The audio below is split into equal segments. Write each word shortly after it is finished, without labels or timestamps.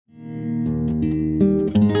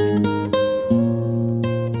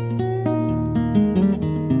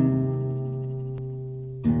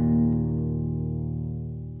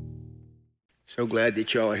glad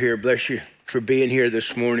that y'all are here. Bless you for being here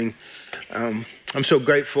this morning. I'm so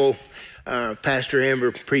grateful. Pastor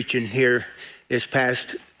Amber preaching here this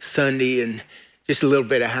past Sunday, and just a little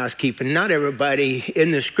bit of housekeeping. Not everybody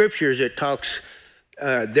in the scriptures it talks.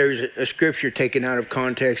 There's a scripture taken out of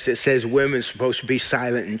context that says women's supposed to be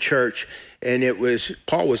silent in church, and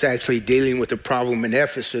Paul was actually dealing with a problem in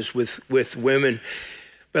Ephesus with women.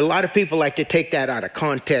 But a lot of people like to take that out of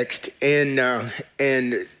context and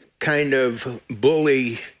kind of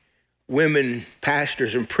bully women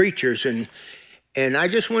pastors and preachers. And I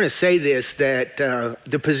just want to say this, that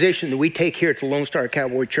the position that we take here at the Lone Star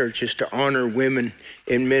Cowboy Church is to honor women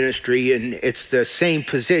in ministry. And it's the same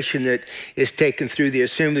position that is taken through the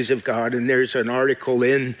Assemblies of God. And there's an article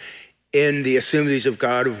in the Assemblies of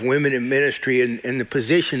God of women in ministry and the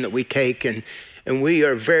position that we take. And we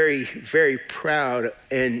are very, very proud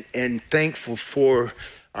and thankful for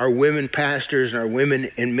our women pastors and our women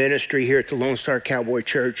in ministry here at the Lone Star Cowboy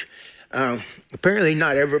Church. Apparently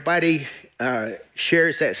not everybody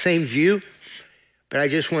shares that same view, but I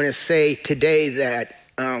just want to say today that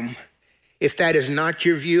if that is not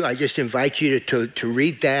your view, I just invite you to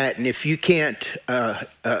read that. And if you can't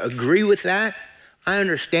agree with that, I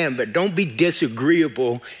understand, but don't be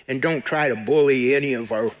disagreeable and don't try to bully any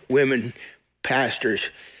of our women pastors,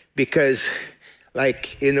 because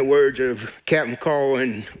like in the words of Captain Call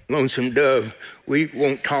and Lonesome Dove, we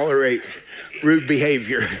won't tolerate rude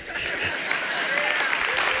behavior.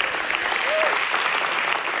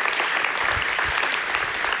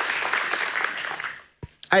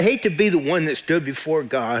 I hate to be the one that stood before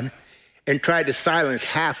God and tried to silence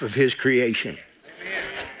half of his creation.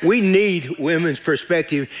 We need women's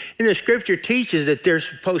perspective. And the scripture teaches that they're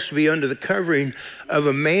supposed to be under the covering of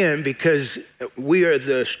a man because we are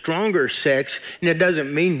the stronger sex. And it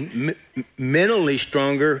doesn't mean mentally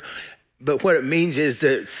stronger, but what it means is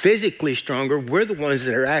that physically stronger, we're the ones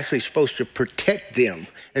that are actually supposed to protect them.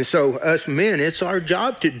 And so us men, it's our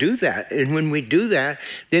job to do that. And when we do that,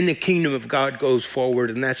 then the kingdom of God goes forward.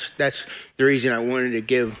 And that's the reason I wanted to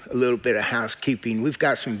give a little bit of housekeeping. We've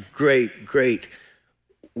got some great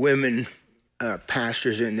women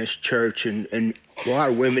pastors in this church and a lot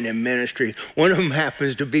of women in ministry. One of them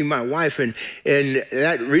happens to be my wife, and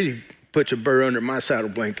that really puts a burr under my saddle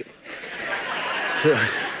blanket. So,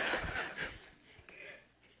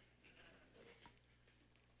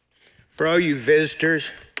 for all you visitors,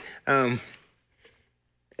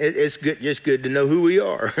 it's just good to know who we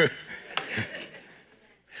are.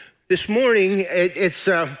 This morning, it's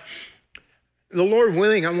the Lord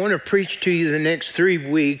willing, I want to preach to you the next 3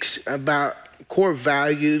 weeks about core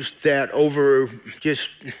values that over just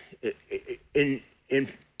in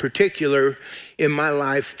particular in my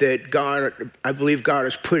life that I believe God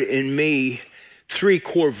has put in me 3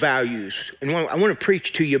 core values. And I want to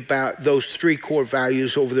preach to you about those 3 core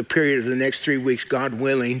values over the period of the next 3 weeks, God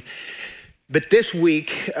willing. But this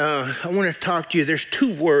week, I want to talk to you. There's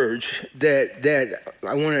 2 words that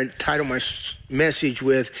I want to title my message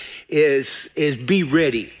with is be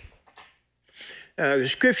ready. The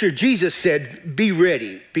scripture, Jesus said, be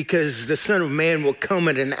ready, because the Son of Man will come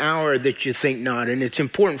at an hour that you think not. And it's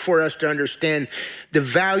important for us to understand the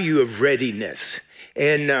value of readiness.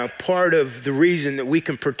 And part of the reason that we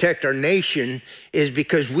can protect our nation is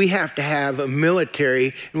because we have to have a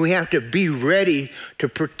military and we have to be ready to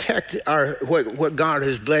protect what God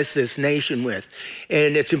has blessed this nation with.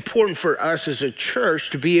 And it's important for us as a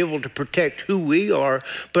church to be able to protect who we are,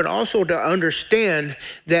 but also to understand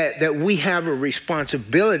that we have a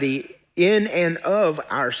responsibility in and of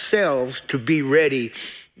ourselves to be ready,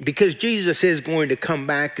 because Jesus is going to come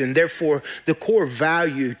back, and therefore the core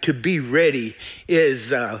value to be ready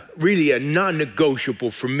is really a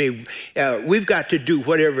non-negotiable for me. We've got to do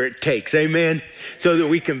whatever it takes, amen, so that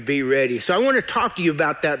we can be ready. So I want to talk to you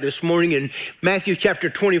about that this morning. In Matthew chapter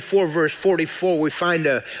 24, verse 44, we find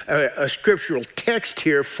a scriptural text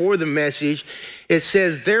here for the message. It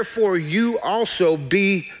says, therefore you also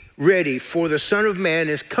be ready, for the Son of Man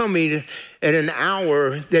is coming at an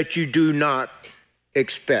hour that you do not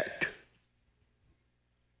expect.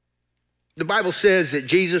 The Bible says that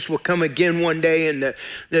Jesus will come again one day, and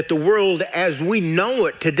that the world as we know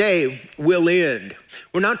it today will end.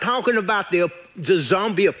 We're not talking about the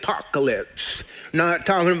zombie apocalypse. Not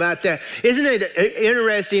talking about that. Isn't it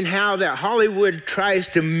interesting how that Hollywood tries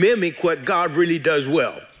to mimic what God really does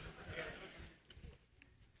well?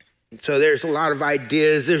 So there's a lot of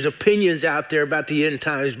ideas, there's opinions out there about the end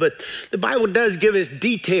times, but the Bible does give us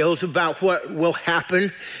details about what will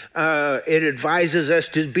happen. It advises us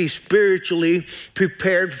to be spiritually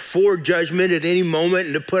prepared for judgment at any moment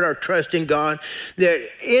and to put our trust in God, that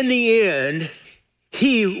in the end,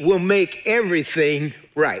 he will make everything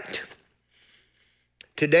right.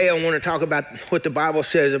 Today, I want to talk about what the Bible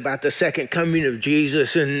says about the second coming of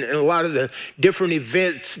Jesus and a lot of the different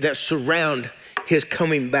events that surround his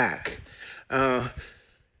coming back.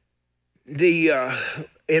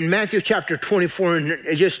 In Matthew chapter 24,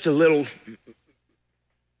 and just a little,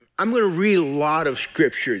 I'm going to read a lot of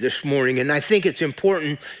scripture this morning, and I think it's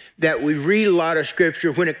important that we read a lot of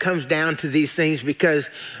scripture when it comes down to these things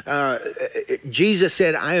because Jesus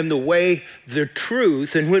said, I am the way, the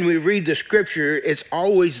truth, and when we read the scripture, it's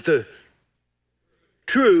always the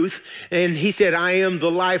truth, and he said, I am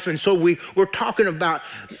the life, and so we're talking about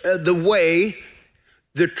the way,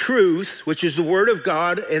 the truth, which is the word of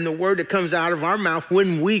God and the word that comes out of our mouth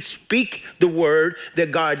when we speak the word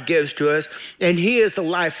that God gives to us. And he is the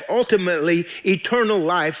life. Ultimately, eternal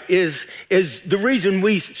life is the reason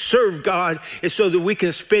we serve God is so that we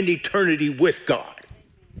can spend eternity with God.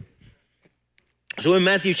 So in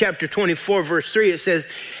Matthew chapter 24, verse 3, it says,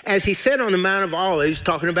 as he sat on the Mount of Olives,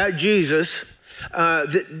 talking about Jesus,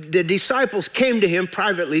 the disciples came to him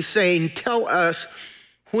privately saying, tell us,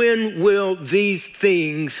 when will these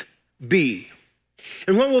things be?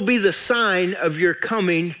 And what will be the sign of your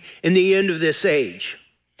coming in the end of this age?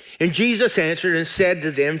 And Jesus answered and said to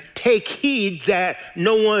them, take heed that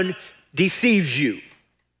no one deceives you.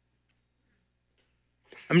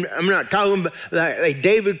 I'm not talking about like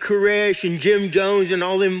David Koresh and Jim Jones and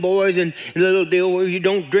all them boys and the little deal where you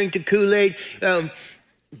don't drink the Kool-Aid.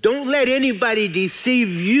 Don't let anybody deceive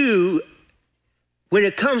you when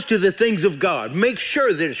it comes to the things of God. Make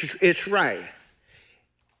sure that it's right.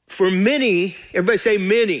 For many, everybody say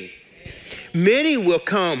many. Many will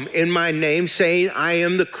come in my name saying, I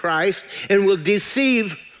am the Christ, and will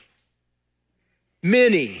deceive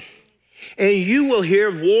many. And you will hear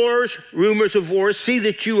of wars, rumors of wars. See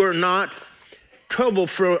that you are not troubled,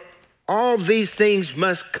 for all these things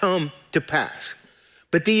must come to pass.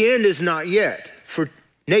 But the end is not yet, for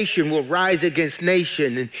nation will rise against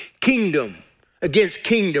nation and kingdom against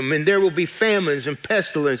kingdom, and there will be famines and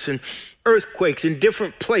pestilence and earthquakes in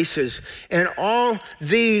different places. And all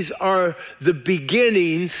these are the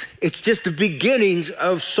beginnings. It's just the beginnings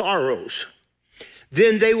of sorrows.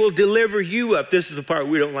 Then they will deliver you up. This is the part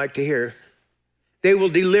we don't like to hear. They will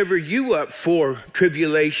deliver you up for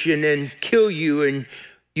tribulation and kill you, and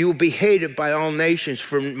you will be hated by all nations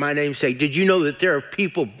for my name's sake. Did you know that there are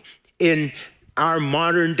people in our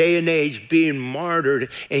modern day and age being martyred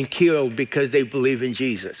and killed because they believe in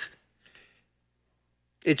Jesus?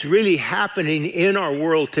 It's really happening in our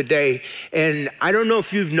world today. And I don't know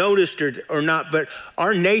if you've noticed or not, but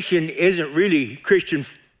our nation isn't really Christian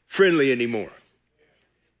friendly anymore,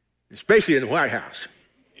 especially in the White House.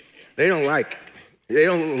 They don't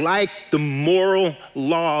like the moral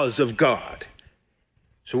laws of God.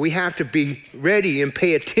 So we have to be ready and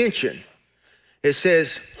pay attention. It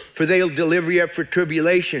says, for they'll deliver you up for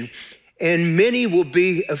tribulation, and many will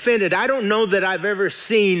be offended. I don't know that I've ever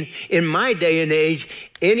seen in my day and age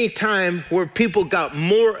any time where people got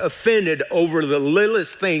more offended over the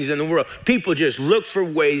littlest things in the world. People just look for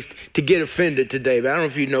ways to get offended today. But I don't know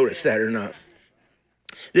if you noticed that or not.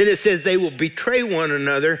 Then it says they will betray one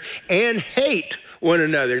another and hate one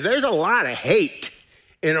another. There's a lot of hate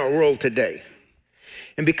in our world today.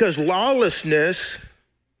 And because lawlessness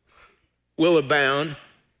will abound.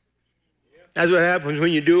 That's what happens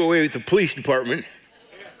when you do away with the police department.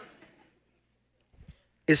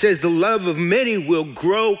 It says the love of many will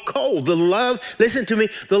grow cold. Listen to me,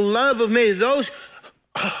 the love of many, those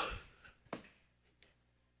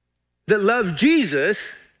that love Jesus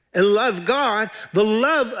and love God, the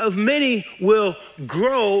love of many will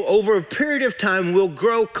grow over a period of time, will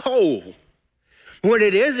grow cold. What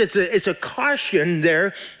it is, it's a caution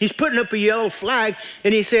there. He's putting up a yellow flag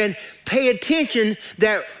and he's saying, pay attention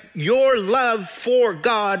that your love for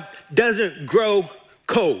God doesn't grow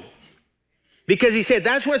cold. Because he said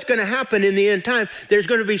that's what's going to happen in the end time. There's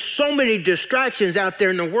going to be so many distractions out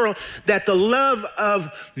there in the world that the love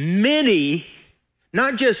of many,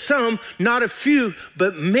 not just some, not a few,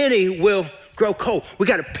 but many will grow cold. We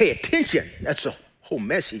got to pay attention. That's the whole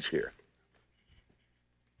message here.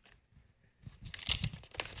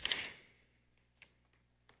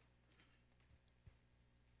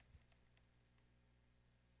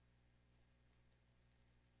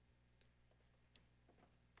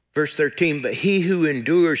 Verse 13, but he who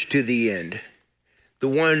endures to the end, the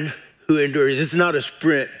one who endures, it's not a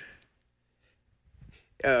sprint.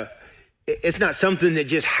 It's not something that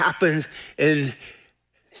just happens. And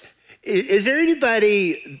is there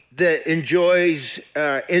anybody that enjoys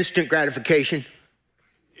instant gratification?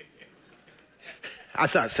 I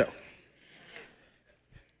thought so.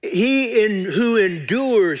 who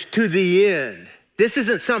endures to the end. This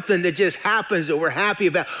isn't something that just happens that we're happy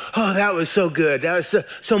about. Oh, that was so good. That was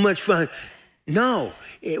so much fun. No,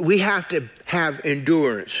 we have to have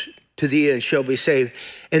endurance to the end shall be saved.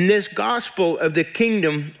 And this gospel of the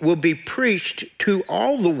kingdom will be preached to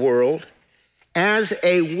all the world as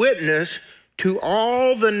a witness to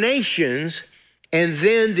all the nations, and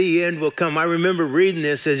then the end will come. I remember reading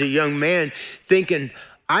this as a young man thinking,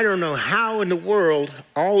 I don't know how in the world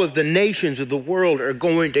all of the nations of the world are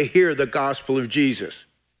going to hear the gospel of Jesus.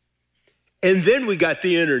 And then we got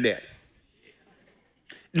the internet.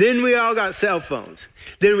 Then we all got cell phones.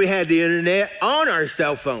 Then we had the internet on our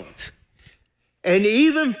cell phones. And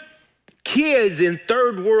even kids in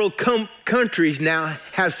third world countries now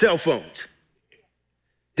have cell phones.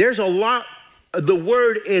 There's a lot, the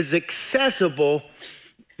word is accessible,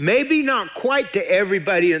 maybe not quite to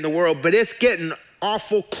everybody in the world, but it's getting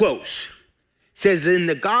awful close. It says, then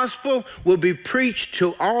the gospel will be preached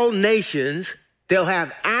to all nations. They'll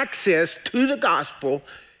have access to the gospel.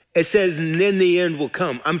 It says, and then the end will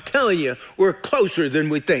come. I'm telling you, we're closer than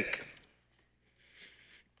we think.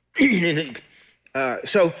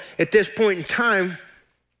 So at this point in time,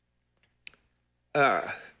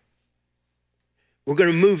 we're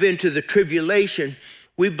going to move into the tribulation.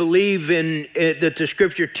 We believe that the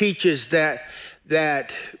scripture teaches that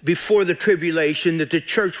before the tribulation, that the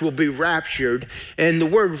church will be raptured. And the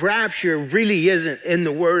word rapture really isn't in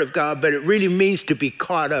the word of God, but it really means to be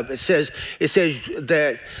caught up. It says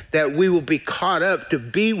that we will be caught up to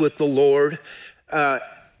be with the Lord,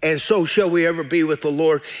 and so shall we ever be with the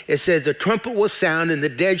Lord. It says the trumpet will sound and the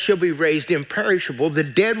dead shall be raised imperishable. The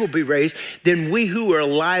dead will be raised. Then we who are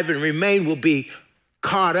alive and remain will be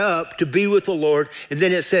caught up to be with the Lord. And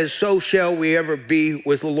then it says, so shall we ever be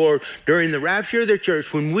with the Lord during the rapture of the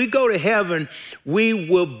church. When we go to heaven, we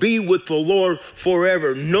will be with the Lord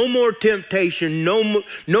forever. No more temptation, no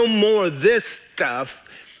more this stuff,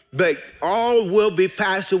 but all will be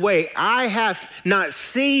passed away. I have not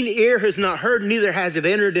seen, ear has not heard, neither has it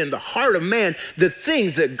entered in the heart of man, the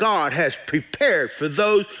things that God has prepared for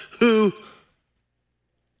those who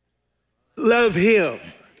love him.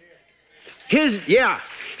 His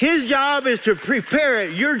job is to prepare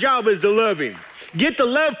it. Your job is to love him. Get the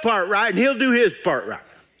love part right, and he'll do his part right.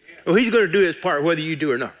 Well, he's going to do his part whether you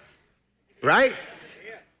do or not. Right?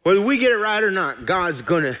 Whether we get it right or not, God's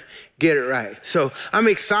going to get it right. So I'm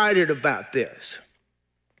excited about this.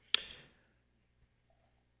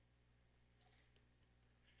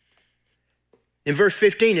 In verse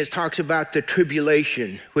 15, it talks about the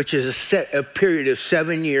tribulation, which is a period of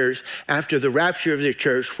 7 years after the rapture of the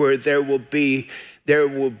church, where there will be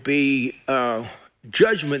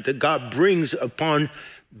judgment that God brings upon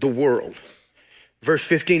the world. Verse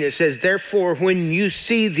 15, it says, therefore, when you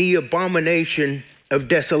see the abomination of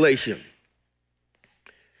desolation.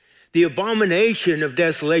 The abomination of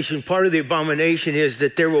desolation, part of the abomination is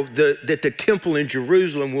that that the temple in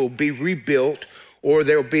Jerusalem will be rebuilt, or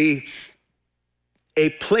there'll be a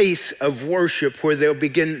place of worship where they'll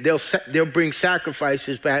bring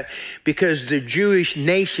sacrifices back, because the Jewish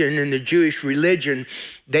nation and the Jewish religion,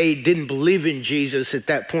 they didn't believe in Jesus at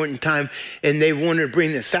that point in time, and they wanted to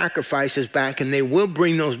bring the sacrifices back, and they will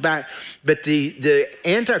bring those back. But the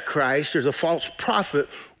Antichrist, or the false prophet,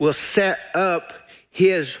 will set up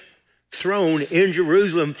his throne in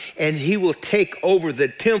Jerusalem, and he will take over the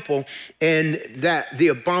temple, and that the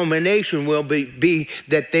abomination will be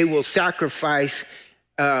that they will sacrifice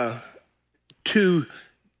to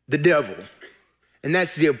the devil. And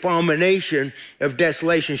that's the abomination of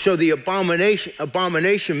desolation. So the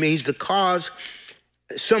abomination means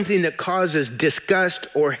something that causes disgust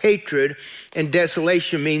or hatred, and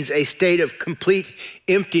desolation means a state of complete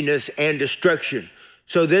emptiness and destruction.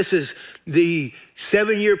 So this is the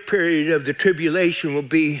 7-year period of the tribulation will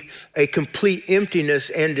be a complete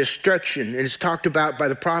emptiness and destruction. And it's talked about by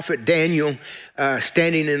the prophet Daniel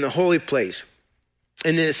standing in the holy place.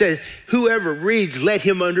 And then it says, whoever reads, let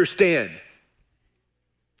him understand.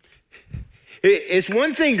 It's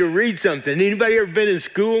one thing to read something. Anybody ever been in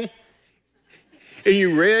school and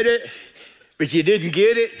you read it, but you didn't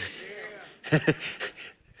get it?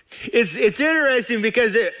 It's interesting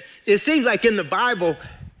because it seems like in the Bible,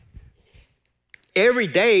 every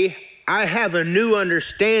day I have a new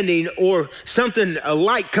understanding, or something, a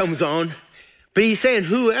light comes on. But he's saying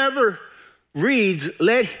whoever reads,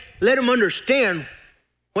 let him understand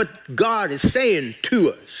what God is saying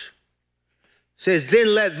to us. It says,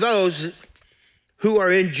 then let those who are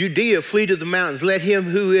in Judea flee to the mountains. Let him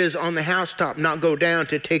who is on the housetop not go down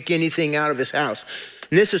to take anything out of his house.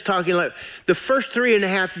 And this is talking like the first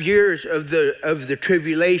 3.5 years of the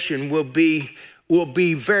tribulation will be will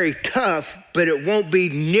be very tough, but it won't be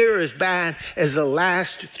near as bad as the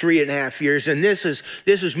last 3.5 years. And this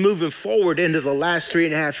is moving forward into the last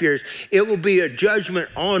 3.5 years. It will be a judgment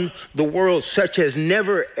on the world such as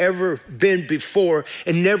never ever been before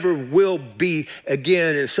and never will be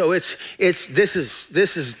again. And so this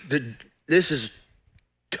is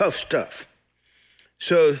tough stuff.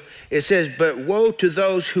 So it says, but woe to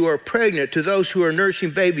those who are pregnant, to those who are nursing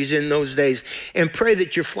babies in those days, and pray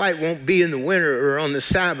that your flight won't be in the winter or on the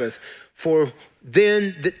Sabbath, for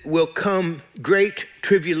then will come great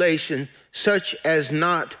tribulation, such as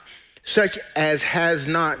has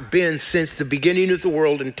not been since the beginning of the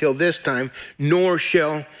world until this time, nor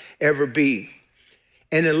shall ever be.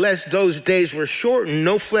 And unless those days were shortened,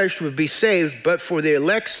 no flesh would be saved, but for the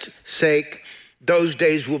elect's sake, those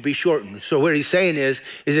days will be shortened. So what he's saying is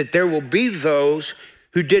that there will be those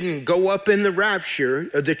who didn't go up in the rapture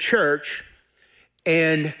of the church,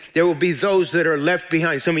 and there will be those that are left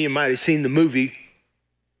behind. Some of you might have seen the movie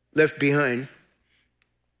Left Behind.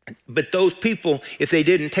 But those people, if they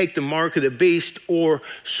didn't take the mark of the beast or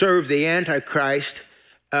serve the Antichrist,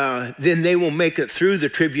 then they will make it through the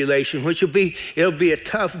tribulation, which it'll be a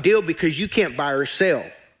tough deal because you can't buy or sell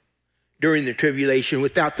during the tribulation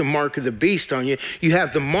without the mark of the beast on you. You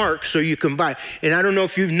have the mark so you can buy. And I don't know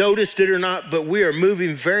if you've noticed it or not, but we are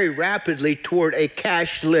moving very rapidly toward a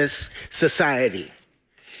cashless society.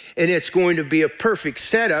 And it's going to be a perfect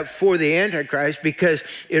setup for the Antichrist because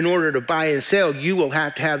in order to buy and sell, you will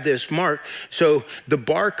have to have this mark. So the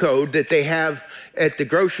barcode that they have at the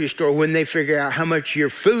grocery store, when they figure out how much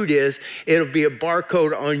your food is, it'll be a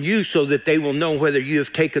barcode on you so that they will know whether you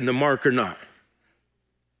have taken the mark or not.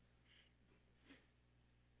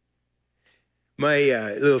 My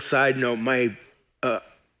little side note, my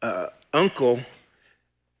uncle,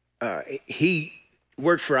 he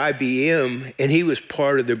worked for IBM, and he was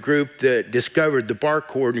part of the group that discovered the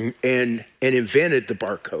barcode and invented the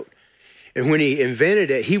barcode. And when he invented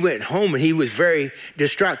it, he went home and he was very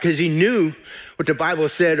distraught because he knew what the Bible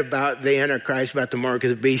said about the Antichrist, about the mark of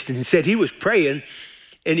the beast. And he said he was praying,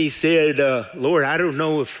 and he said, Lord, I don't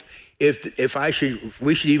know if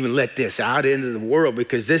we should even let this out into the world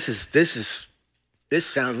because this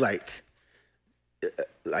sounds like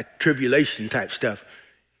tribulation type stuff.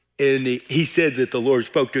 And he said that the Lord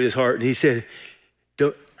spoke to his heart, and he said,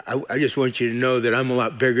 I just want you to know that I'm a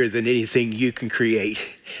lot bigger than anything you can create.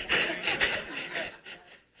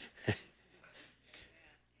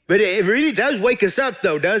 But it really does wake us up,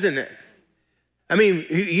 though, doesn't it? I mean,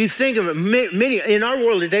 you think of it, many in our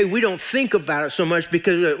world today, we don't think about it so much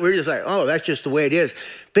because we're just like, oh, that's just the way it is.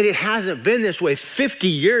 But it hasn't been this way. 50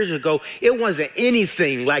 years ago, it wasn't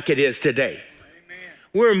anything like it is today. Amen.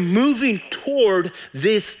 We're moving toward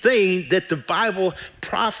this thing that the Bible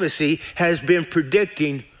prophecy has been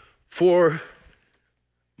predicting for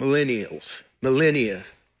millennia,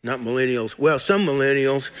 not millennials. Well, some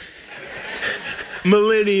millennials,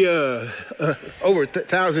 millennia, over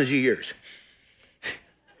thousands of years.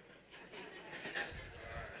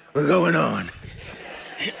 We're going on.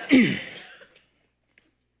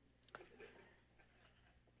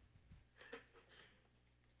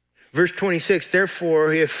 Verse 26,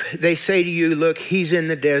 therefore, if they say to you, look, he's in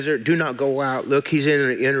the desert, do not go out. Look, he's in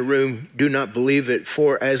an inner room, do not believe it.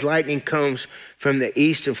 For as lightning comes from the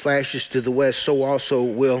east and flashes to the west, so also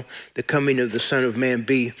will the coming of the Son of Man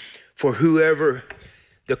be. For wherever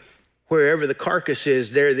the carcass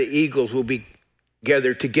is, there the eagles will be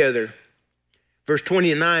gathered together. Verse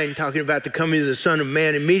 29, talking about the coming of the Son of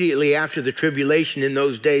Man, immediately after the tribulation in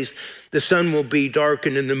those days, the sun will be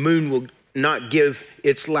darkened and the moon will not give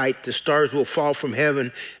its light. The stars will fall from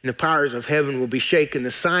heaven and the powers of heaven will be shaken. The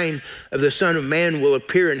sign of the Son of Man will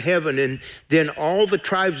appear in heaven, and then all the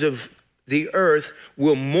tribes of the earth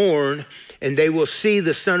will mourn, and they will see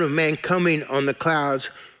the Son of Man coming on the clouds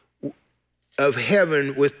of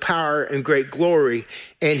heaven with power and great glory.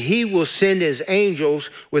 And he will send his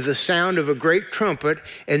angels with the sound of a great trumpet,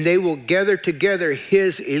 and they will gather together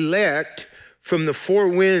his elect from the four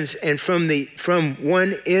winds and from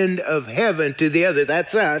one end of heaven to the other.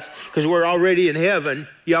 That's us, because we're already in heaven.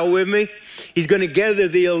 Y'all with me? He's going to gather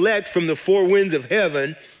the elect from the four winds of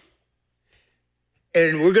heaven,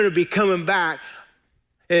 and we're going to be coming back.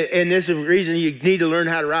 And this is the reason you need to learn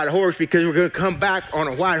how to ride a horse, because we're going to come back on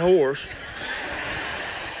a white horse.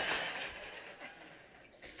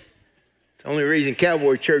 The only reason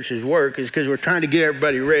cowboy churches work is because we're trying to get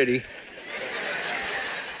everybody ready.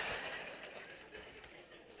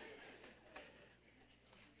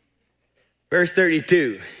 Verse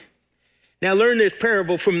 32. Now learn this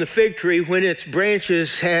parable from the fig tree. When its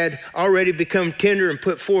branches had already become tender and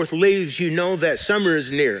put forth leaves, you know that summer is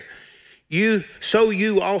near. you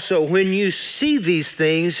also, when you see these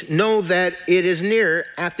things, know that it is near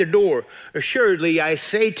at the door. Assuredly, I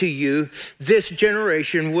say to you, this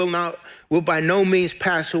generation will by no means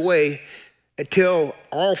pass away until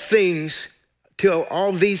all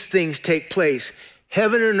these things take place.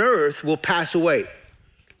 Heaven and earth will pass away.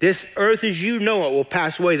 This earth as you know it will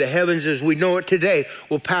pass away. The heavens as we know it today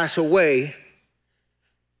will pass away.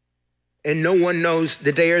 And no one knows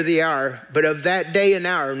the day or the hour, but of that day and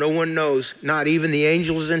hour, no one knows, not even the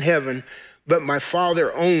angels in heaven, but my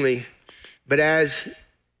Father only. But as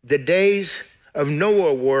the days of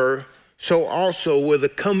Noah were, so also will the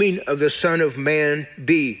coming of the Son of Man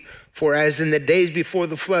be. For as in the days before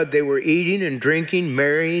the flood, they were eating and drinking,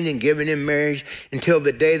 marrying and giving in marriage until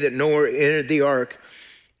the day that Noah entered the ark.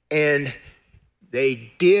 And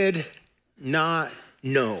they did not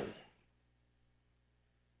know.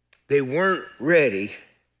 They weren't ready.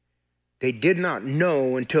 They did not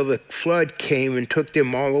know until the flood came and took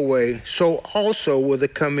them all away. So also will the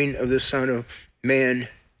coming of the Son of Man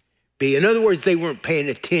be. In other words, they weren't paying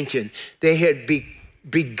attention. They had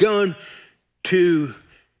begun to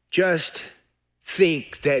just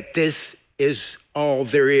think that this is all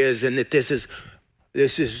there is and that this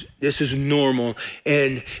is normal,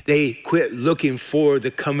 and they quit looking for the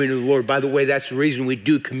coming of the Lord. By the way, that's the reason we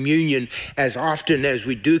do communion. As often as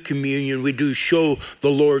we do communion, we do show the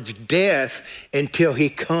Lord's death until he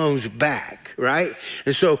comes back, right?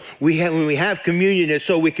 And so when we have communion, it's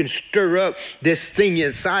so we can stir up this thing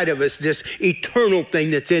inside of us, this eternal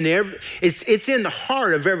thing that's in it's in the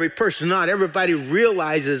heart of every person. Not everybody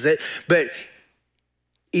realizes it, but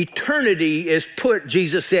eternity is put,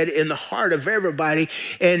 Jesus said, in the heart of everybody.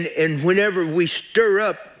 And whenever we stir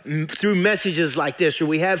up through messages like this, or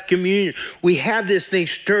we have communion, we have this thing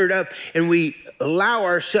stirred up, and we allow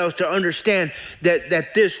ourselves to understand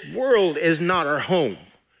that this world is not our home.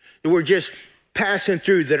 We're just passing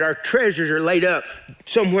through, that our treasures are laid up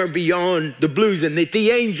somewhere beyond the blues, and that the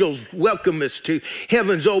angels welcome us to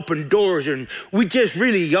heaven's open doors. And we just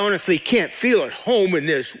really honestly can't feel at home in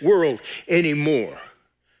this world anymore.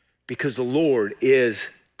 Because the Lord is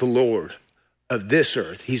the Lord of this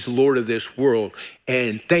earth. He's the Lord of this world.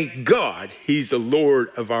 And thank God he's the Lord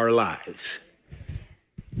of our lives.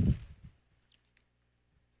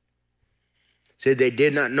 Said they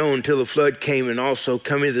did not know until the flood came, and also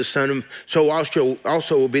coming of the Son of, so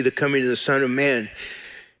also will be the coming of the Son of Man.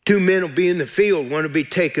 2 men will be in the field, one will be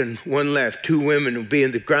taken, one left. 2 women will be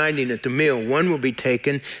in the grinding at the mill, one will be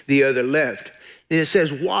taken, the other left. And it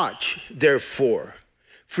says, watch therefore,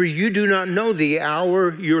 for you do not know the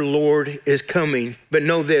hour your Lord is coming. But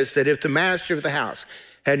know this, that if the master of the house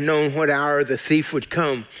had known what hour the thief would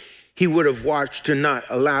come, he would have watched and not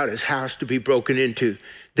allowed his house to be broken into.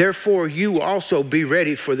 Therefore, you also be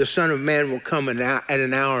ready, for the Son of Man will come at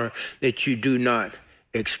an hour that you do not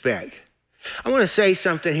expect. I want to say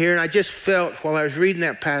something here, and I just felt while I was reading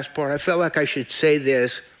that past part, I felt like I should say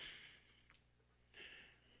this.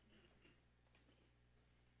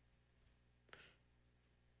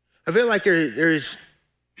 I feel like there's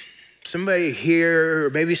somebody here, or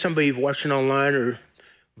maybe somebody watching online, or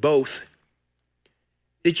both,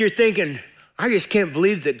 that you're thinking, I just can't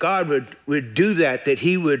believe that God would do that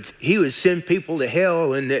he would send people to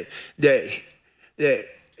hell, and that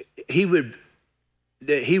he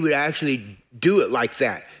would actually do it like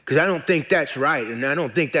that. Because I don't think that's right, and I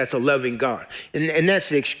don't think that's a loving God. And that's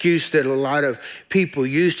the excuse that a lot of people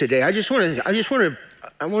use today. I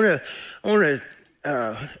want to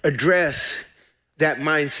address that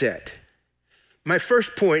mindset. My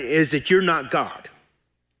first point is that you're not God.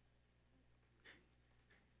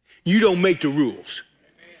 You don't make the rules.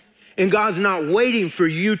 And God's not waiting for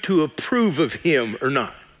you to approve of him or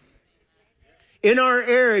not. In our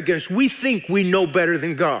arrogance, we think we know better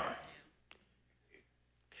than God.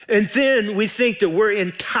 And then we think that we're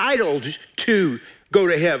entitled to go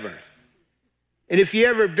to heaven. And if you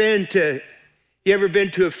ever been to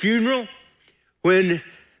a funeral, when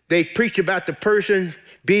they preach about the person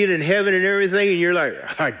being in heaven and everything, and you're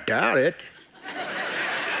like, I doubt it.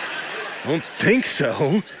 I don't think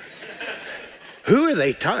so. Who are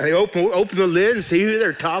they talking? They open the lid and see who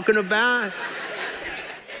they're talking about.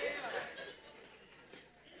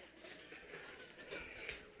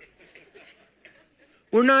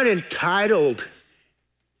 We're not entitled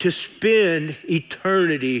to spend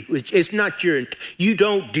eternity. It's not you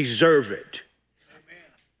don't deserve it.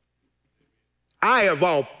 I, of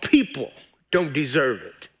all people, don't deserve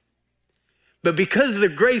it. But because of the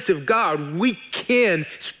grace of God, we can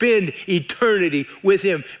spend eternity with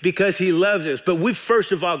him because he loves us. But we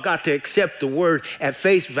first of all got to accept the word at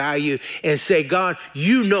face value and say, God,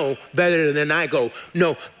 you know better than I go.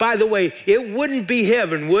 No, by the way, it wouldn't be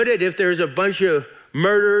heaven, would it, if there's a bunch of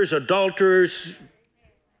murderers, adulterers,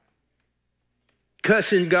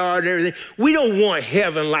 cussing God and everything? We don't want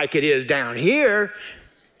heaven like it is down here.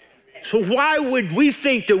 So why would we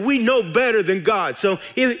think that we know better than God? So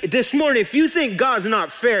this morning, if you think God's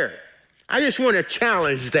not fair, I just want to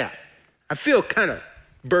challenge that. I feel kind of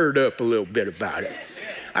burred up a little bit about it.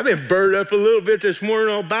 I've been burred up a little bit this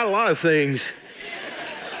morning about a lot of things.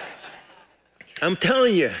 I'm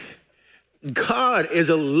telling you, God is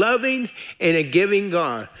a loving and a giving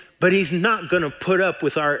God, but he's not going to put up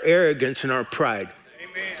with our arrogance and our pride.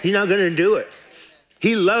 Amen. He's not going to do it.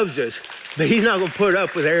 He loves us, but he's not going to put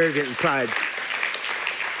up with arrogance and pride.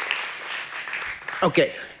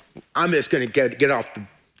 Okay, I'm just going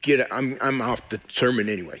to I'm off the sermon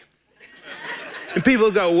anyway. And people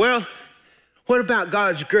go, well, what about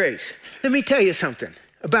God's grace? Let me tell you something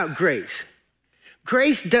about grace.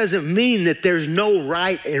 Grace doesn't mean that there's no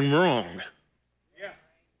right and wrong. Yeah.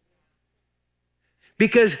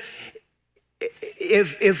 Because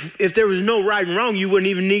if there was no right and wrong, you wouldn't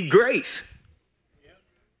even need grace.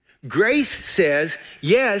 Grace says,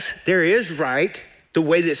 yes, there is right, the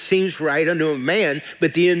way that seems right unto a man,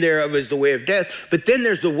 but the end thereof is the way of death. But then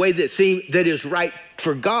there's the way that is right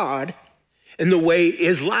for God, and the way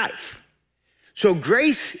is life. So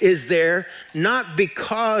grace is there not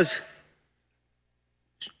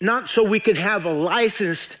so we can have a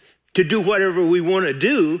license to do whatever we want to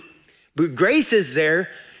do, but grace is there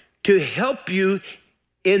to help you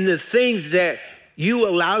in the things that you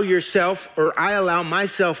allow yourself or I allow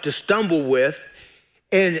myself to stumble with.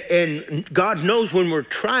 And God knows when we're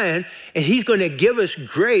trying, and he's going to give us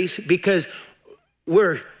grace because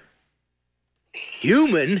we're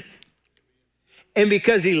human and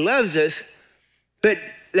because he loves us. But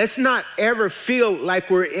let's not ever feel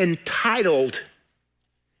like we're entitled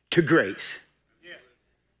to grace.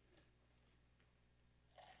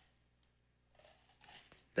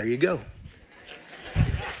 There you go.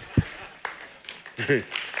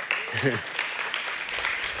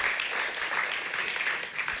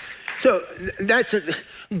 So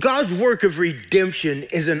God's work of redemption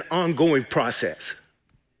is an ongoing process.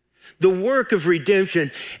 The work of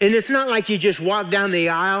redemption, and it's not like you just walk down the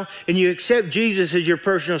aisle and you accept Jesus as your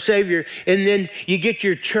personal Savior, and then you get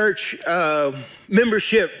your church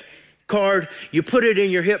membership card, you put it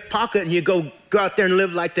in your hip pocket, and you go out there and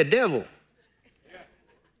live like the devil.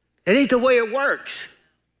 It ain't the way it works.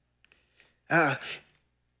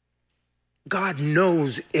 God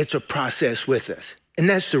knows it's a process with us. And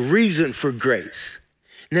that's the reason for grace.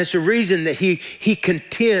 And that's the reason that he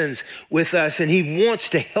contends with us, and he wants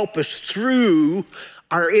to help us through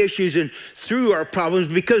our issues and through our problems,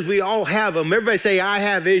 because we all have them. Everybody say, I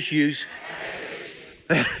have issues.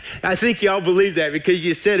 I think y'all believe that because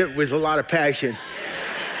you said it with a lot of passion.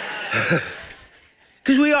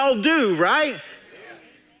 Because we all do, right?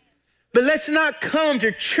 But let's not come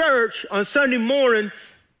to church on Sunday morning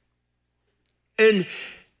and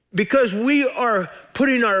because we are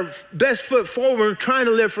putting our best foot forward and trying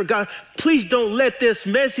to live for God, please don't let this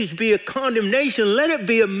message be a condemnation. Let it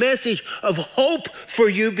be a message of hope for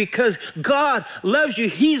you, because God loves you.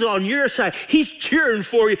 He's on your side. He's cheering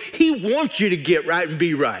for you. He wants you to get right and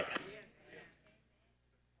be right.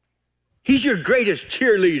 He's your greatest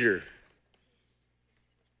cheerleader.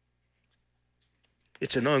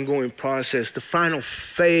 It's an ongoing process. The final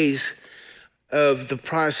phase of the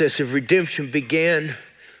process of redemption began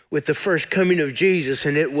with the first coming of Jesus,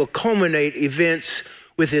 and it will culminate events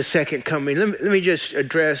with his second coming. Let me just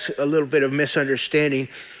address a little bit of misunderstanding.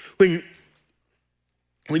 When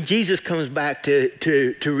Jesus comes back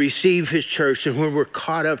to receive his church, and when we're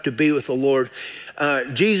caught up to be with the Lord,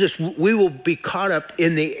 we will be caught up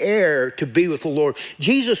in the air to be with the Lord.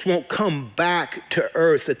 Jesus won't come back to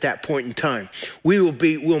earth at that point in time. We'll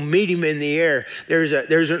meet him in the air. There's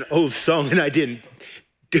an old song, and I didn't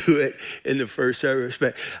do it in the first service,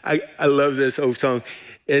 but I love this old song.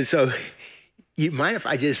 And so, you mind if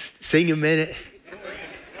I just sing a minute?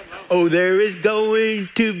 Oh, there is going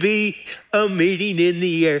to be a meeting in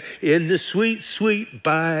the air, in the sweet, sweet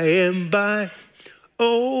by and by.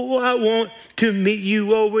 Oh, I want to meet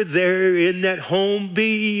you over there in that home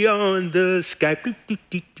beyond the sky.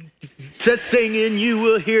 Such singing you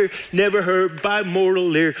will hear, never heard by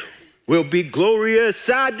mortal ear, will be glorious,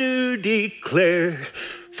 I do declare.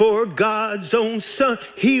 For God's own Son,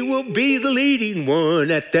 he will be the leading one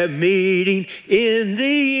at that meeting in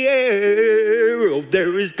the air. Oh,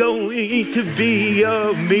 there is going to be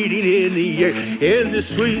a meeting in the air, in the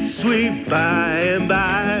sweet, sweet by and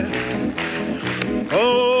by.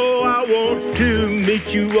 Oh, I want to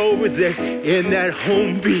meet you over there in that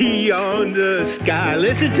home beyond the sky.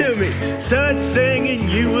 Listen to me. Such singing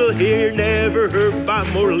you will hear, never heard by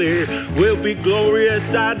mortal ear, will be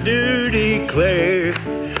glorious, I do declare.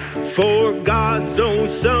 For God's own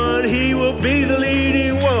Son, he will be the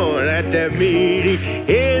leading one at that meeting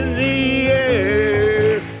in the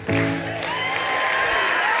air.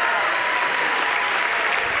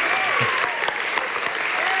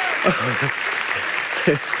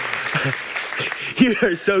 You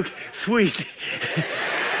are so sweet.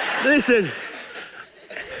 Listen,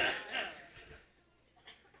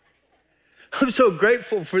 I'm so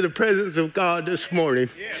grateful for the presence of God this morning.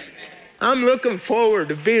 I'm looking forward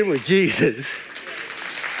to being with Jesus.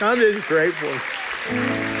 I'm just grateful.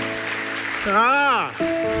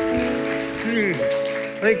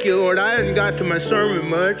 Thank you, Lord. I hadn't got to my sermon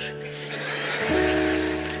much.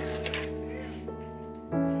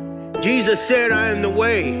 Jesus said, I am the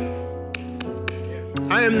way,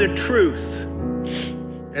 I am the truth,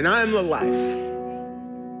 and I am the life.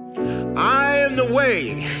 I am the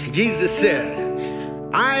way, Jesus said.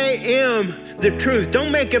 I am the truth.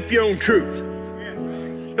 Don't make up your own truth.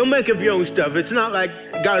 Don't make up your own stuff. It's not like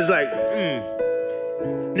God's like,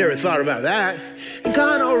 never thought about that.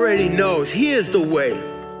 God already knows. He is the way.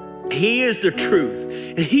 He is the truth.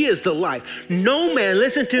 And he is the life. No man,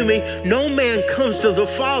 listen to me, no man comes to the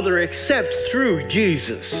Father except through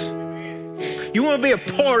Jesus. You want to be a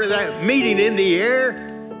part of that meeting in the air?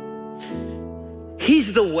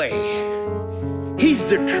 He's the way. He's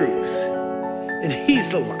the truth. And he's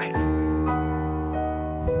the life.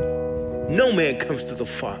 No man comes to the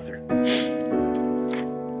Father.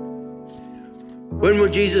 When will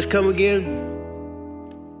Jesus come again?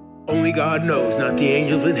 Only God knows, not the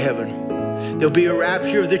angels in heaven. There'll be a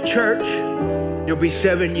rapture of the church. There'll be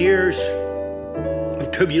 7 years of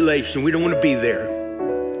tribulation. We don't want to be there.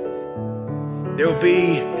 There'll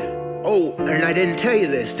be, and I didn't tell you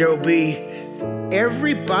this, there'll be,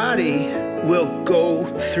 everybody will go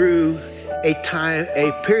through a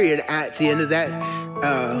period at the end of that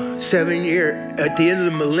 7 year, at the end of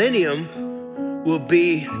the millennium will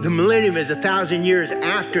be, the millennium is 1,000 years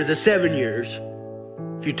after the 7 years.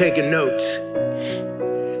 If you're taking notes,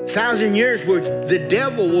 1,000 years where the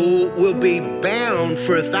devil will be bound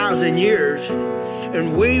for 1,000 years,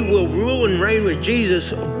 and we will rule and reign with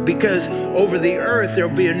Jesus, because over the earth there'll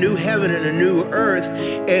be a new heaven and a new earth,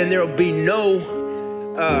 and there'll be no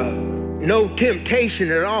temptation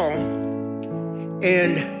at all.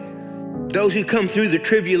 And those who come through the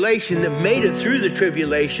tribulation, that made it through the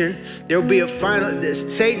tribulation, there'll be a final,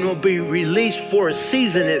 Satan will be released for a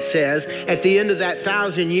season, it says, at the end of that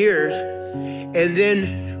 1,000 years. And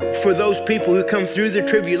then for those people who come through the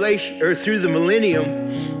tribulation, or through the millennium,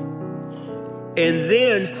 and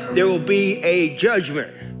then there will be a judgment.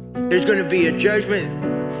 There's going to be a judgment,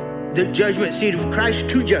 the judgment seat of Christ,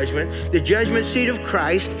 two judgments, the judgment seat of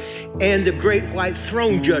Christ and the great white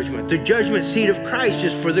throne judgment. The judgment seat of Christ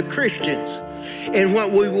is for the Christians. And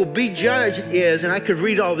what we will be judged is, and I could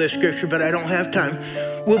read all this scripture, but I don't have time,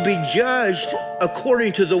 we'll be judged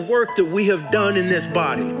according to the work that we have done in this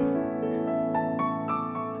body.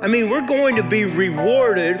 I mean, we're going to be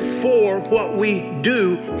rewarded for what we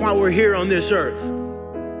do while we're here on this earth.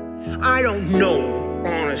 I don't know,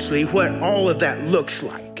 honestly, what all of that looks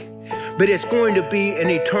like. But it's going to be an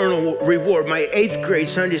eternal reward. My 8th grade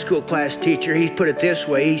Sunday school class teacher, he put it this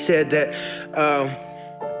way. He said that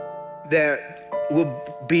we'll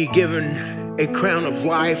be given a crown of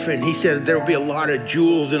life. And he said there'll be a lot of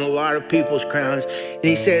jewels in a lot of people's crowns. And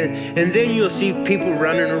he said, and then you'll see people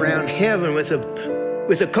running around heaven with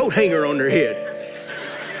a coat hanger on their head.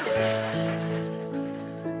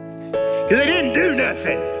 Because they didn't do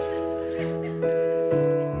nothing.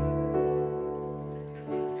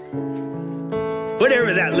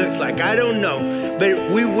 Whatever that looks like, I don't know.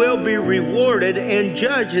 But we will be rewarded and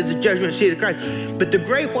judged at the judgment seat of Christ. But the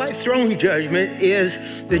great white throne judgment is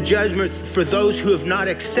the judgment for those who have not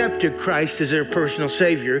accepted Christ as their personal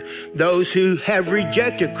Savior, those who have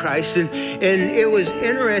rejected Christ. And it was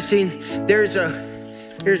interesting, there's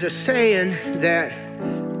a saying that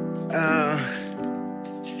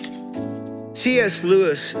C.S.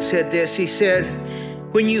 Lewis said this. He said,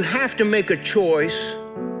 when you have to make a choice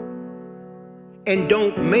and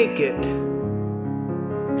don't make it,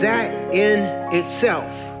 that in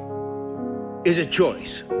itself is a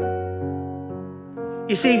choice.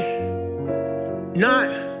 You see, not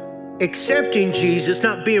accepting Jesus,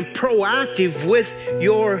 not being proactive with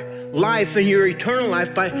your life and your eternal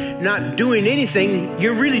life by not doing anything,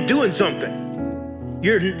 you're really doing something.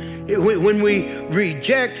 When we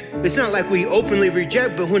reject, it's not like we openly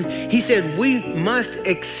reject, but when he said we must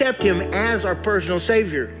accept him as our personal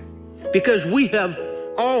Savior, because we have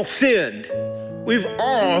all sinned. We've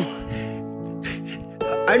all,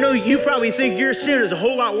 I know you probably think your sin is a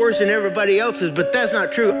whole lot worse than everybody else's, but that's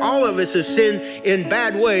not true. All of us have sinned in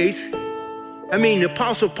bad ways. I mean, the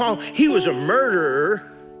Apostle Paul, he was a murderer.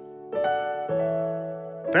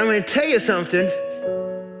 But I'm going to tell you something.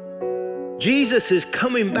 Jesus is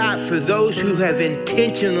coming back for those who have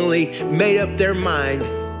intentionally made up their mind.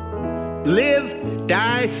 Live,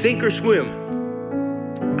 die, sink or swim.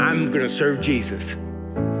 I'm going to serve Jesus.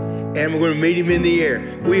 And we're going to meet him in the air.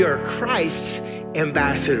 We are Christ's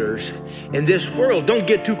ambassadors in this world. Don't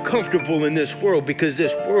get too comfortable in this world, because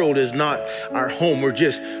this world is not our home. We're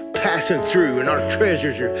just passing through, and our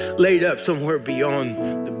treasures are laid up somewhere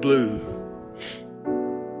beyond the blue.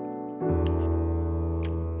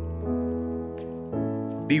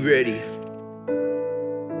 Be ready.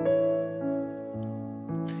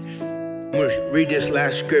 I'm going to read this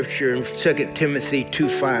last scripture in 2 Timothy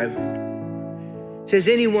 2:5. It says,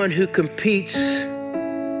 anyone who competes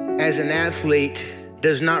as an athlete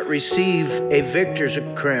does not receive a victor's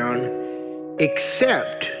crown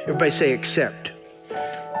except, everybody say except.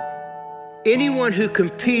 Anyone who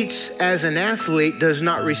competes as an athlete does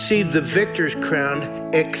not receive the victor's crown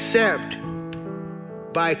except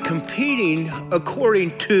by competing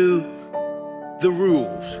according to the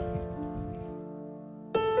rules.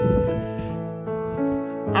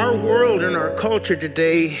 Our world and our culture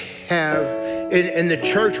today have, in the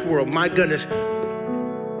church world, my goodness,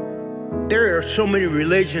 there are so many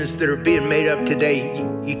religions that are being made up today,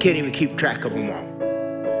 you can't even keep track of them all.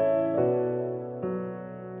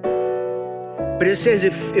 But it says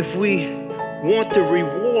if we want the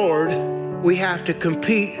reward, we have to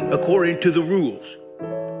compete according to the rules.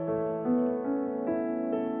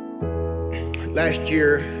 Last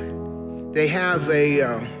year, they have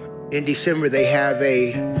in December, they have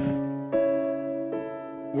a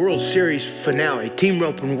World Series finale, Team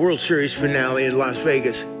Roping World Series finale in Las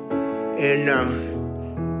Vegas. And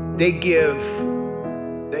they give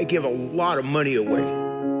a lot of money away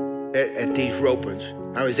at these ropings.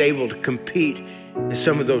 I was able to compete in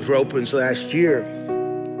some of those ropings last year.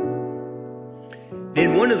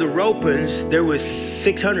 In one of the ropings, there was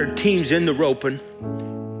 600 teams in the roping,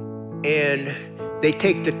 and they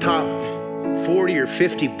take the top 40 or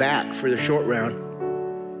 50 back for the short round.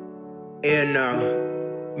 And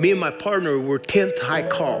me and my partner were 10th high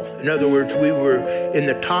call. In other words, we were in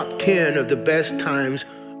the top 10 of the best times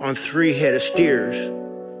on 3 head of steers.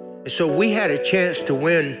 And so we had a chance to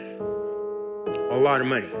win a lot of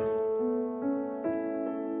money.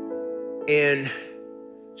 And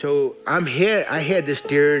so I had the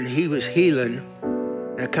steer, and he was heeling.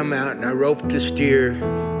 And I come out and I roped the steer,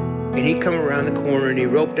 and he come around the corner and he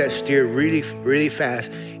roped that steer really, really fast.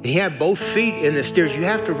 And he had both feet in the steers. You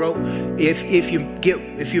have to rope. If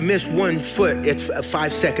you miss 1 foot, it's a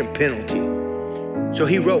 5-second penalty. So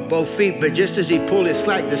he roped both feet, but just as he pulled his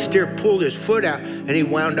slack, the steer pulled his foot out, and he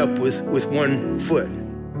wound up with 1 foot.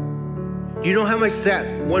 Do you know how much that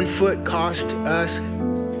 1 foot cost us?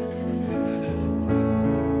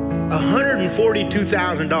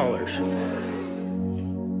 $142,000.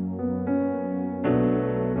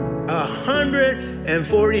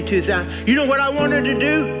 $142,000. You know what I wanted to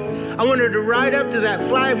do? I wanted to ride up to that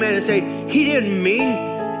flagman and say, he didn't mean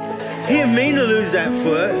to lose that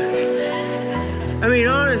foot. I mean,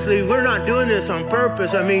 honestly, we're not doing this on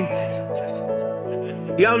purpose. I mean,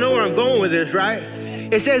 y'all know where I'm going with this, right?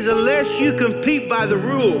 It says, unless you compete by the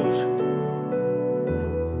rules,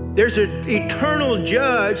 there's an eternal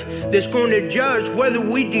judge that's going to judge whether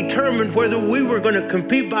we determined whether we were going to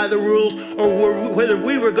compete by the rules or whether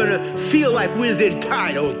we were going to feel like we was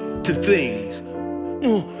entitled to things.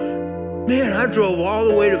 Well, man, I drove all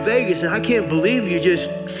the way to Vegas, and I can't believe you just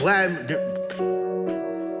flagged.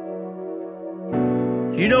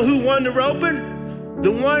 You know who won the roping?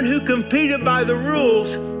 The one who competed by the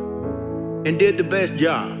rules and did the best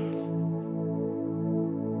job.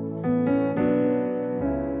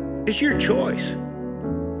 It's your choice.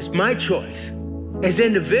 It's my choice. As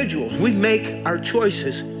individuals, we make our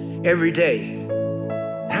choices every day.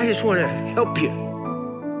 And I just want to help you.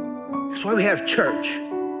 That's why we have church.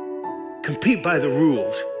 Compete by the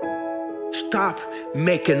rules. Stop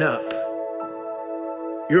making up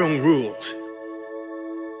your own rules.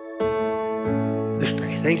 Let's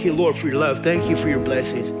pray. Thank you, Lord, for your love. Thank you for your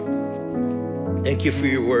blessings. Thank you for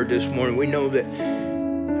your word this morning. We know that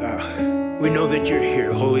you're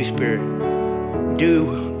here, Holy Spirit.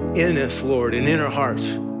 Do in us, Lord, and in our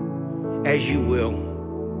hearts as you will,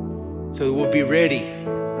 so that we'll be ready,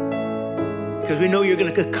 because we know you're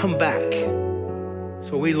going to come back.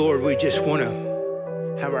 So Lord, we just want to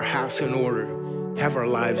have our house in order, have our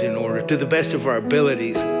lives in order to the best of our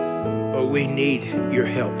abilities, but we need your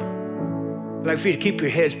help. I'd like for you to keep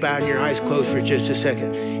your heads bowed and your eyes closed for just a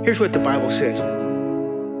second. Here's what the Bible says.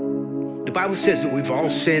 The Bible says that we've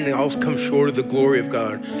all sinned and all come short of the glory of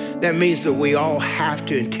God. That means that we all have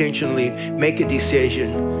to intentionally make a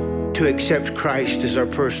decision to accept Christ as our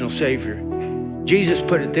personal Savior. Jesus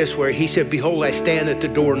put it this way. He said, behold, I stand at the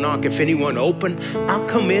door and knock. If anyone open, I'll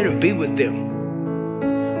come in and be with them.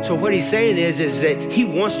 So what he's saying is that he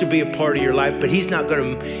wants to be a part of your life, but he's not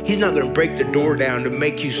going to break the door down to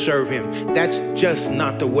make you serve him. That's just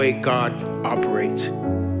not the way God operates.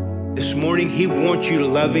 This morning, he wants you to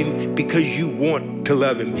love him because you want to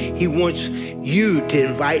love him. He wants you to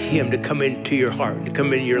invite him to come into your heart, to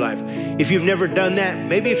come into your life. If you've never done that,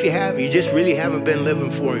 maybe if you have, you just really haven't been living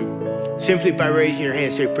for him. Simply by raising your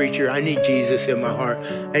hand, say, preacher, I need Jesus in my heart.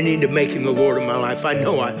 I need to make him the Lord of my life. I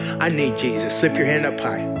know I need Jesus. Slip your hand up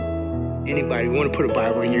high. Anybody want to put a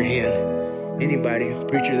Bible in your hand? Anybody?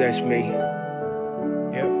 Preacher, that's me.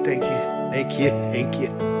 Yeah, thank you. Thank you. Thank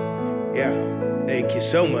you. Yeah, thank you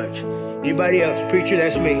so much. Anybody else? Preacher,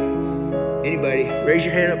 that's me. Anybody? Raise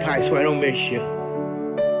your hand up high so I don't miss you.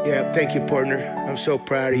 Yeah, thank you, partner. I'm so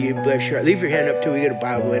proud of you. Bless you. Leave your hand up till we get a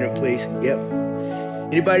Bible in it, please. Yep.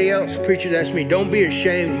 Anybody else? Preacher, that's me. Don't be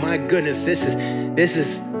ashamed. My goodness, this is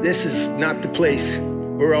not the place.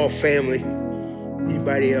 We're all family.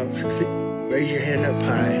 Anybody else? Raise your hand up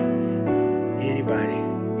high. Anybody?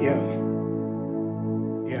 Yeah.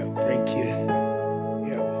 Yeah, thank you.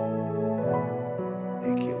 Yeah.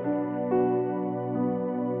 Thank you, Lord.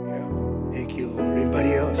 Yeah. Thank you, Lord.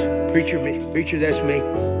 Anybody else? Preacher, that's me.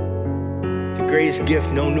 The greatest gift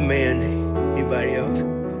known to man. Anybody else?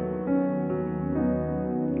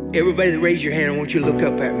 Everybody that raised your hand, I want you to look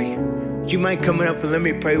up at me. Do you mind coming up and let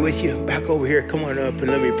me pray with you? Back over here, come on up and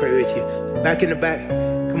let me pray with you. Back in the back,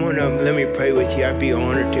 come on up and let me pray with you. I'd be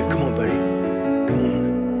honored to. Come on, buddy. Come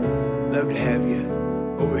on. Love to have you.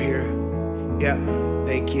 Over here. Yeah,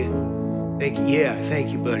 thank you. Thank you. Yeah,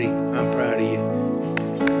 thank you, buddy. I'm proud of you.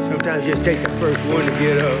 Sometimes just take the first one to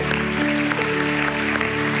get up.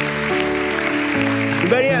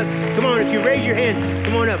 Anybody else? Come on, if you raise your hand,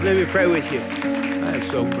 come on up, let me pray with you. I'm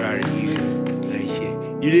so proud of you. Bless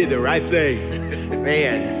you. You did the right thing.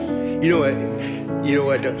 Man, you know what?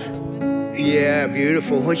 Yeah,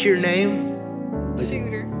 beautiful. What's your name?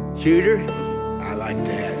 Shooter. Shooter? I like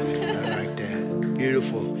that.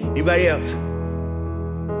 Beautiful. Anybody else?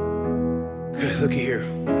 Good, look at here.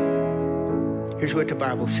 Here's what the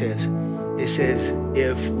Bible says. It says,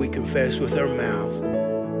 if we confess with our mouth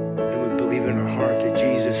and we believe in our heart that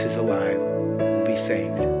Jesus is alive, we'll be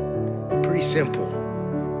saved. Pretty simple,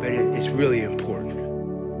 but it's really important.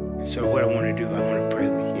 And so what I want to do, I want to pray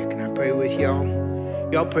with you. Can I pray with y'all?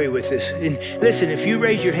 Y'all pray with us. And listen, if you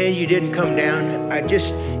raise your hand, you didn't come down, I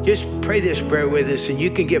just pray this prayer with us, and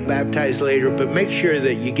you can get baptized later, but make sure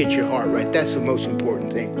that you get your heart right. That's the most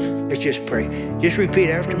important thing. Let's just pray. Just repeat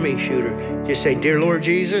after me, Shooter. Just say, dear Lord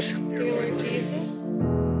Jesus,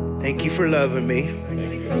 thank you for loving me.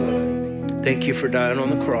 Thank you for dying on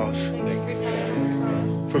the cross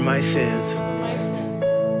for my sins.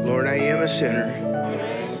 Lord, I am a sinner.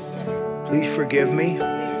 Please forgive me.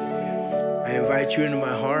 I invite you into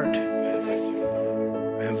my heart.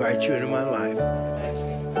 I invite you into my life.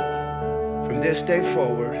 From this day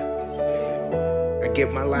forward, I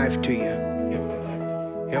give my life to you.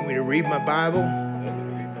 Help me to read my Bible,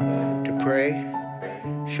 to pray,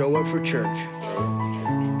 show up for church,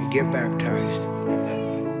 and get baptized.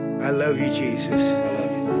 I love you, Jesus.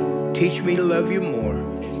 Teach me to love you more.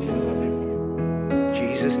 In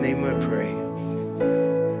Jesus' name I pray.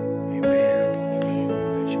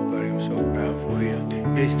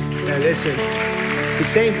 Now listen, the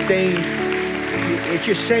same thing, it's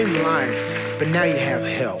your same life, but now you have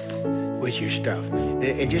help with your stuff.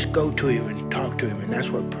 And just go to him and talk to him, and that's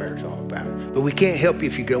what prayer is all about. But we can't help you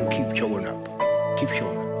if you don't keep showing up. Keep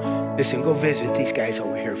showing up. Listen, go visit these guys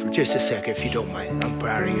over here for just a second if you don't mind. I'm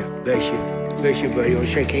proud of you. Bless you. Bless you, buddy. You want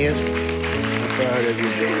to shake hands? I'm proud of you,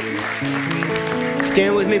 baby.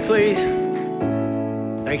 Stand with me, please.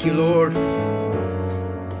 Thank you, Lord.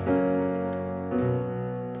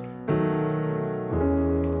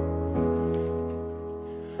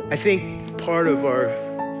 I think part of our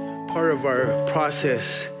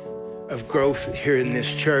process of growth here in this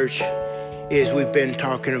church is we've been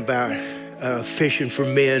talking about fishing for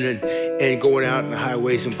men and going out in the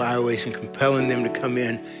highways and byways and compelling them to come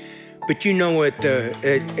in. But you know, at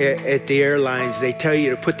the airlines, they tell you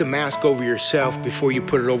to put the mask over yourself before you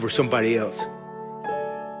put it over somebody else.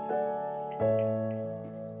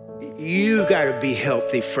 You got to be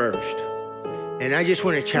healthy first. And I just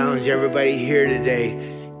want to challenge everybody here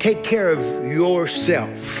today, take care of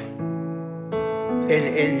yourself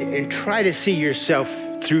and try to see yourself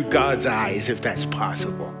through God's eyes if that's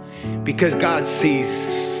possible. Because God sees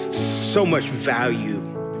so much value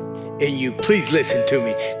in you. Please listen to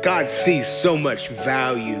me. God sees so much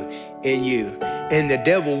value in you. And the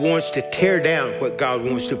devil wants to tear down what God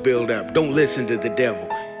wants to build up. Don't listen to the devil.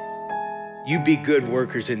 You be good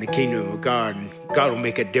workers in the kingdom of God, and God will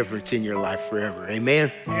make a difference in your life forever.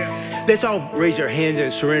 Amen? Yeah. Let's all raise our hands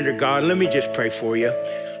and surrender God. Let me just pray for you.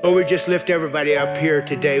 Lord, we just lift everybody up here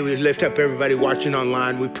today. We lift up everybody watching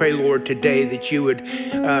online. We pray, Lord, today that you would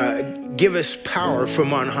give us power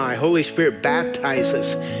from on high. Holy Spirit, baptize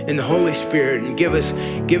us in the Holy Spirit and give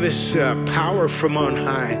us power from on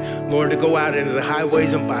high, Lord, to go out into the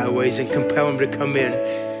highways and byways and compel them to come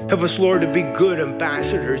in. Help us, Lord, to be good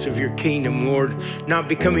ambassadors of your kingdom, Lord, not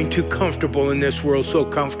becoming too comfortable in this world, so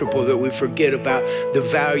comfortable that we forget about the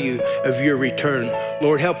value of your return.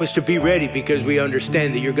 Lord, help us to be ready because we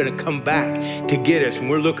understand that you're going to come back to get us, and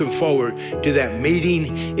we're looking forward to that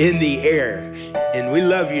meeting in the air. And we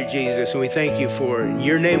love you, Jesus, and we thank you for it. In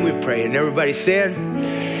your name we pray. And everybody said,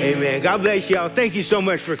 amen. God bless y'all. Thank you so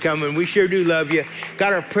much for coming. We sure do love you.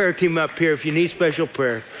 Got our prayer team up here if you need special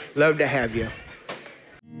prayer. Love to have you.